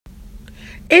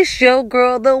It's your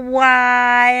girl, the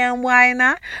why and why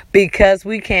not? Because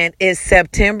we can. It's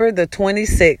September the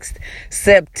 26th.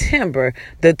 September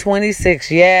the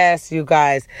 26th. Yes, you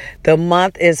guys. The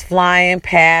month is flying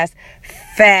past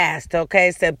fast,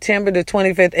 okay? September the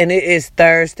 25th, and it is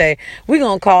Thursday. We're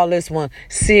going to call this one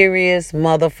Serious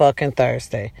Motherfucking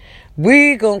Thursday.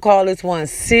 We gonna call this one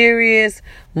Serious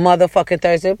Motherfucking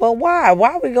Thursday. But why?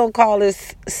 Why we gonna call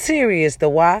this serious? The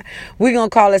why? We gonna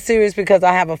call it serious because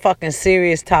I have a fucking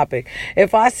serious topic.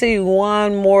 If I see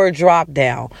one more drop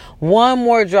down,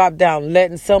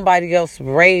 letting somebody else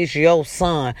raise your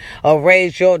son or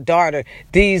raise your daughter,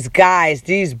 these guys,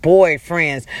 these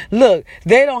boyfriends, look,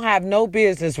 they don't have no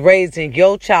business raising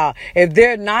your child. If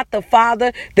they're not the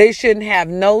father, they shouldn't have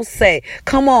no say.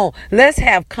 Come on, let's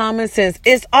have common sense.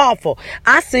 It's awful.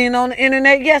 I seen on the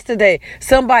internet yesterday,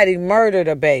 somebody murdered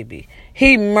a baby.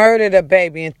 He murdered a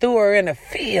baby and threw her in a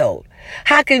field.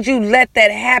 How could you let that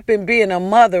happen being a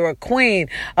mother, a queen,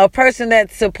 a person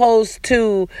that's supposed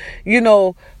to,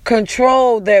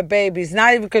 control their babies?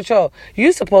 Not even control.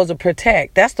 You're supposed to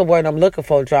protect. That's the word I'm looking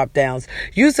for, drop downs.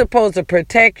 You're supposed to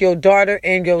protect your daughter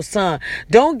and your son.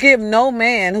 Don't give no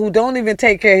man who don't even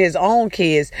take care of his own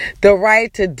kids the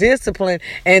right to discipline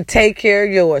and take care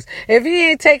of yours. If he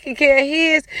ain't taking care of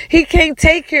his, he can't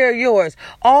take care of yours.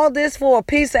 All this for a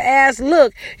piece of ass.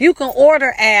 Look, you can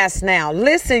order ass now.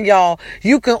 Listen, y'all.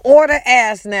 You can order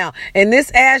ass now. And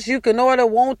this ass you can order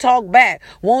won't talk back.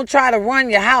 Won't try to run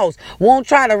your house. Won't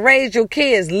try to raise your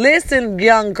kids. Listen,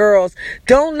 young girls.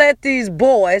 Don't let these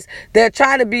boys that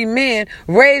try to be men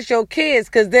raise your kids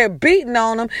because they're beating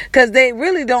on them because they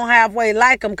really don't halfway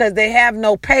like them because they have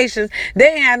no patience. They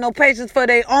ain't have no patience for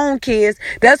their own kids.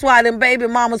 That's why them baby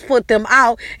mamas put them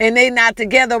out and they not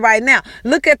together right now.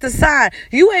 Look at the sign.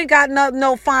 You ain't got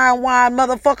no fine wine,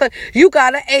 motherfucker. You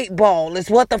got an 8-ball. It's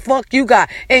what the fuck you got.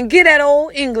 And get that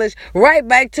old English right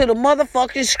back to the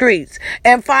motherfucking streets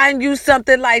and find you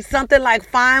something like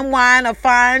fine wine or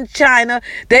fine china.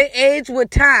 They age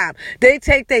with time. They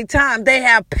take their time. They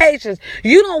have patience.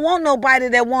 You don't want nobody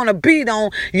that want to beat on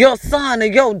your son or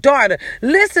your daughter.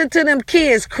 Listen to them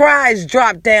kids' cries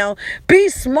drop down. Be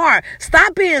smart.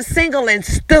 Stop being single and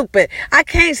stupid. I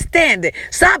can't stand it.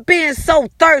 Stop being so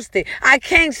thirsty. I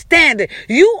can't stand it.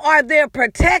 You are their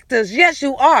protectors. Yes,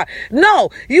 you are.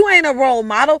 No, you ain't a role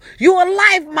model. You're a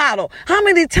life model. How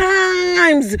many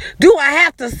times do I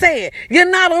have to say it? You're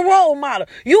not a role model.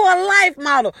 You're a life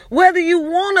model, whether you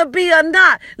want to be or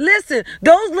not. Listen,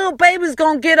 those little babies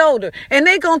gonna get older, and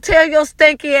they gonna tell your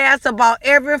stinky ass about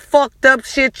every fucked up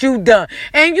shit you done.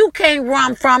 And you can't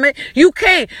run from it. You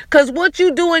can't, because what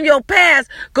you do in your past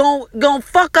gonna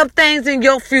fuck up things in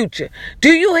your future.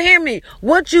 Do you hear me?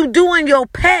 What you do in your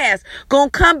past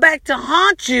gonna come back to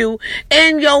haunt you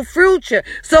in your future.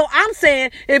 So I'm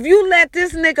saying, if you let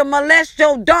this nigga molest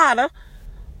your daughter,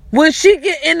 when she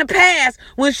get in the past,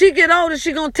 when she get older,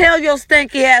 she gonna tell your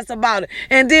stinky ass about it.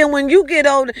 And then when you get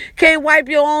older, can't wipe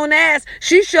your own ass,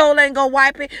 she sure ain't gonna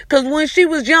wipe it. Cause when she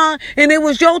was young and it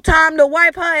was your time to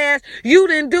wipe her ass, you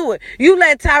didn't do it. You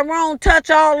let Tyrone touch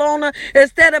all on her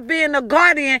instead of being the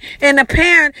guardian and the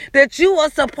parent that you are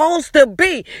supposed to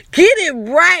be. Get it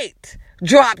right,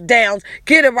 drop downs.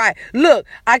 Get it right. Look,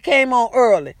 I came on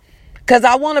early. Because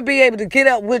I want to be able to get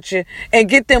up with you and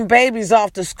get them babies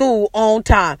off to school on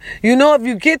time. If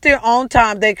you get there on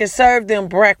time, they can serve them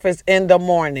breakfast in the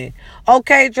morning.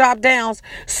 Okay, drop downs.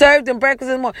 Serve them breakfast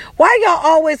in the morning. Why y'all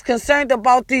always concerned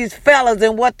about these fellas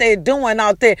and what they're doing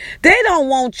out there? They don't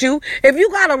want you. If you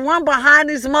got to run behind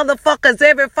these motherfuckers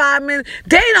every 5 minutes,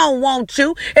 they don't want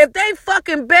you. If they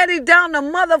fucking Betty down the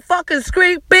motherfucking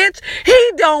street, bitch,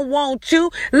 he don't want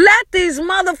you. Let these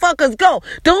motherfuckers go.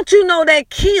 Don't you know that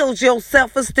kills your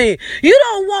self-esteem? You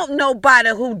don't want nobody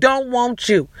who don't want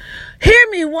you. Hear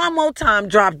me one more time,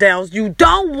 drop downs. You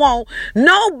don't want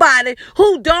nobody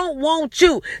who don't want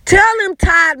you. Tell them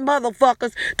tired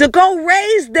motherfuckers to go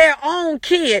raise their own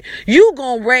kid. You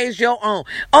gonna raise your own.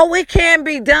 Oh, it can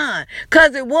be done.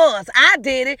 Cause it was. I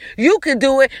did it. You can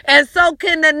do it. And so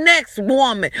can the next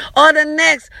woman or the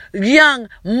next young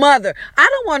mother. I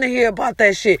don't want to hear about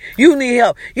that shit. You need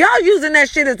help. Y'all using that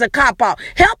shit as a cop-out.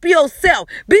 Help yourself.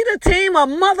 Be the team of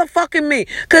motherfucking me.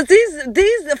 Cause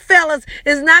these fellas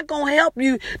is not gonna help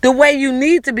you the way you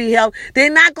need to be helped.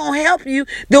 They're not going to help you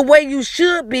the way you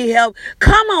should be helped.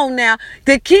 Come on now.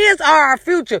 The kids are our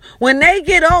future. When they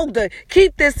get older,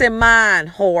 keep this in mind,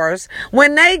 whores.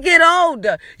 When they get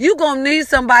older, you're going to need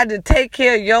somebody to take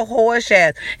care of your whorish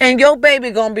ass. And your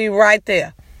baby going to be right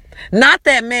there. Not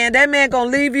that man. That man gonna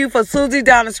leave you for Susie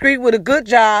down the street with a good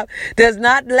job that's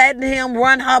not letting him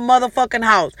run her motherfucking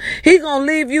house. He gonna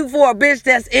leave you for a bitch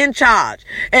that's in charge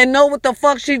and know what the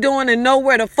fuck she doing and know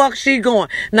where the fuck she going.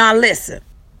 Now listen.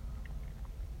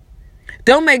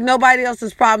 Don't make nobody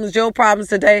else's problems your problems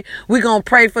today. We're going to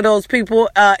pray for those people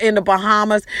in the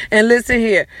Bahamas. And listen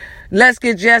here. Let's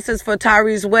get justice for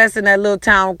Tyrese West in that little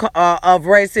town of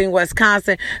Racine,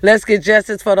 Wisconsin. Let's get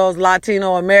justice for those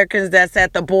Latino Americans that's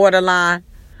at the borderline.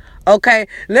 Okay,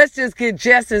 let's just get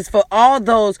justice for all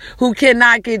those who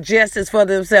cannot get justice for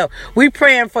themselves. We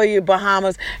praying for you,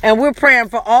 Bahamas, and we're praying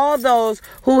for all those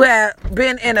who have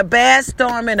been in a bad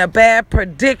storm, in a bad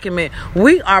predicament.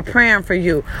 We are praying for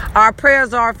you. Our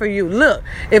prayers are for you. Look,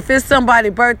 if it's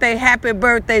somebody's birthday, happy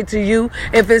birthday to you.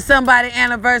 If it's somebody's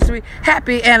anniversary,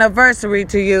 happy anniversary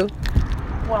to you.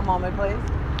 One moment, please.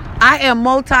 I am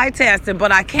multitasking,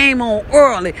 but I came on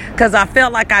early because I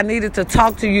felt like I needed to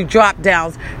talk to you drop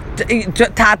downs.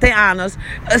 Tatianas,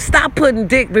 stop putting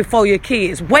dick before your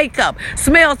kids. Wake up.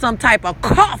 Smell some type of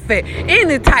coffee.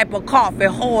 Any type of coffee,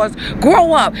 whores.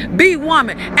 Grow up. Be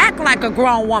woman. Act like a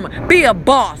grown woman. Be a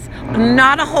boss,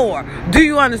 not a whore. Do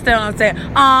you understand what I'm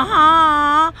saying?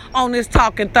 On this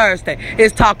Talking Thursday.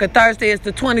 It's Talking Thursday. It's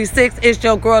the 26th. It's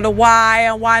your girl, the why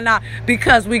and why not.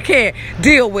 Because we can.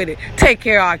 Deal with it. Take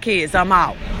care of our kids. I'm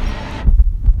out.